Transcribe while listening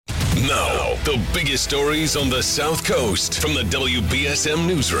Now, the biggest stories on the South Coast from the WBSM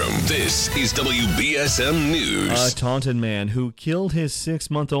Newsroom. This is WBSM News. A Taunton man who killed his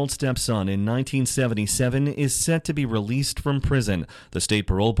 6-month-old stepson in 1977 is set to be released from prison. The state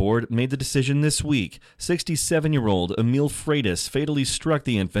parole board made the decision this week. 67-year-old Emil Freitas fatally struck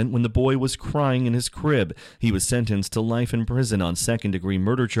the infant when the boy was crying in his crib. He was sentenced to life in prison on second-degree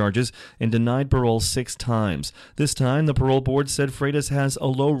murder charges and denied parole 6 times. This time, the parole board said Freitas has a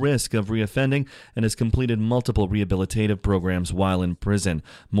low risk of reoffending and has completed multiple rehabilitative programs while in prison.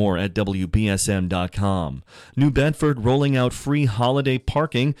 More at WBSM.com. New Bedford rolling out free holiday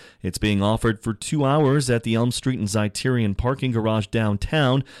parking. It's being offered for 2 hours at the Elm Street and Zeiterion parking garage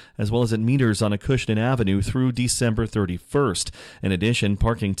downtown, as well as at meters on Acushnet Avenue through December 31st. In addition,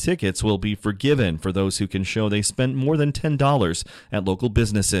 parking tickets will be forgiven for those who can show they spent more than $10 at local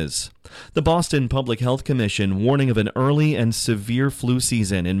businesses. The Boston Public Health Commission warning of an early and severe flu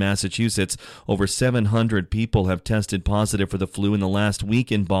season in Massachusetts. Over 700 people have tested positive for the flu in the last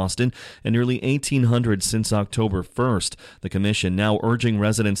week in Boston, and nearly 1,800 since October 1st. The commission now urging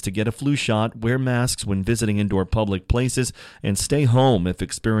residents to get a flu shot, wear masks when visiting indoor public places, and stay home if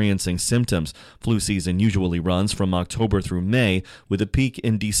experiencing symptoms. Flu season usually runs from October through May, with a peak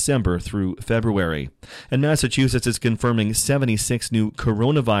in December through February. And Massachusetts is confirming 76 new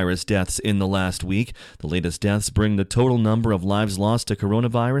coronavirus deaths in the last week. The latest deaths bring the total number of lives lost to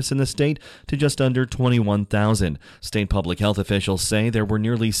coronavirus in the state to just under 21,000. State public health officials say there were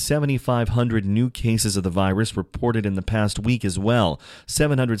nearly 7,500 new cases of the virus reported in the past week as well.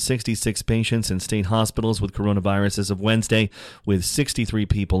 766 patients in state hospitals with coronavirus as of Wednesday, with 63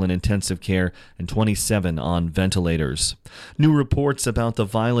 people in intensive care and 27 on ventilators. New reports about the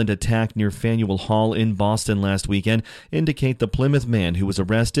violent attack near Faneuil Hall in Boston last weekend indicate the Plymouth man who was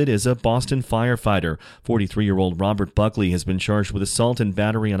arrested is a Boston firefighter. 43-year-old Robert Buckley has been charged with assault and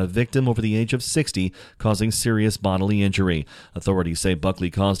battery on a victim over the age of 60, causing serious bodily injury. Authorities say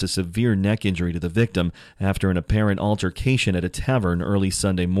Buckley caused a severe neck injury to the victim after an apparent altercation at a tavern early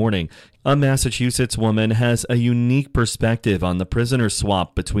Sunday morning. A Massachusetts woman has a unique perspective on the prisoner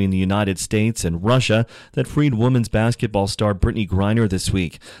swap between the United States and Russia that freed women's basketball star Brittany Griner this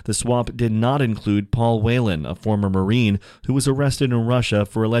week. The swap did not include Paul Whelan, a former Marine who was arrested in Russia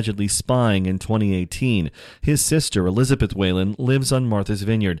for allegedly spying in 2018. His sister, Elizabeth Whelan, lives on Martha's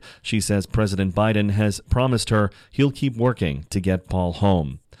Vineyard. She says President Biden has promised her he'll keep working to get Paul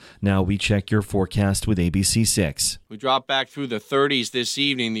home. Now we check your forecast with ABC6. We drop back through the 30s this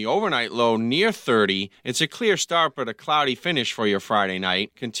evening. The overnight low near 30. It's a clear start, but a cloudy finish for your Friday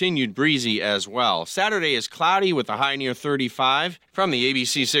night. Continued breezy as well. Saturday is cloudy with a high near 35. From the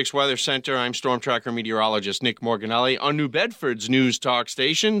ABC6 Weather Center, I'm Storm Tracker meteorologist Nick Morganelli on New Bedford's News Talk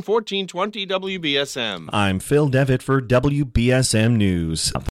Station, 1420 WBSM. I'm Phil Devitt for WBSM News.